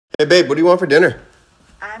Hey babe, what do you want for dinner?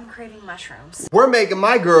 I'm craving mushrooms. We're making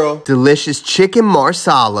my girl delicious chicken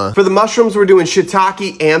marsala. For the mushrooms, we're doing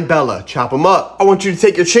shiitake and bella. Chop them up. I want you to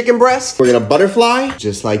take your chicken breast. We're gonna butterfly,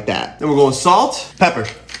 just like that. Then we're going salt, pepper.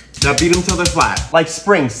 Now beat them till they're flat. Like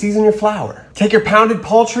spring, season your flour. Take your pounded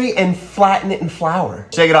poultry and flatten it in flour.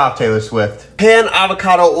 Shake it off, Taylor Swift. Pan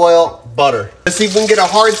avocado oil, butter. Let's see if we can get a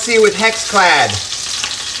hard C with Hexclad.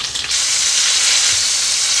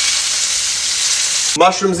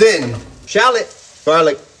 Mushrooms in. Shallot,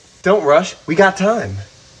 garlic. Don't rush, we got time.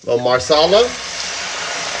 Little marsala.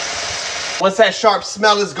 Once that sharp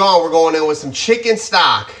smell is gone, we're going in with some chicken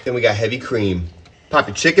stock. Then we got heavy cream. Pop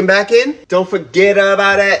your chicken back in. Don't forget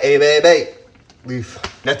about it. Hey, baby. Leaf.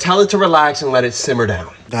 Now tell it to relax and let it simmer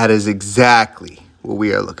down. That is exactly what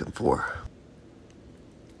we are looking for.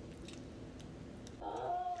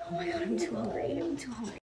 Oh my God, I'm too hungry. I'm too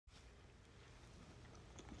hungry.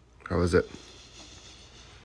 How was it?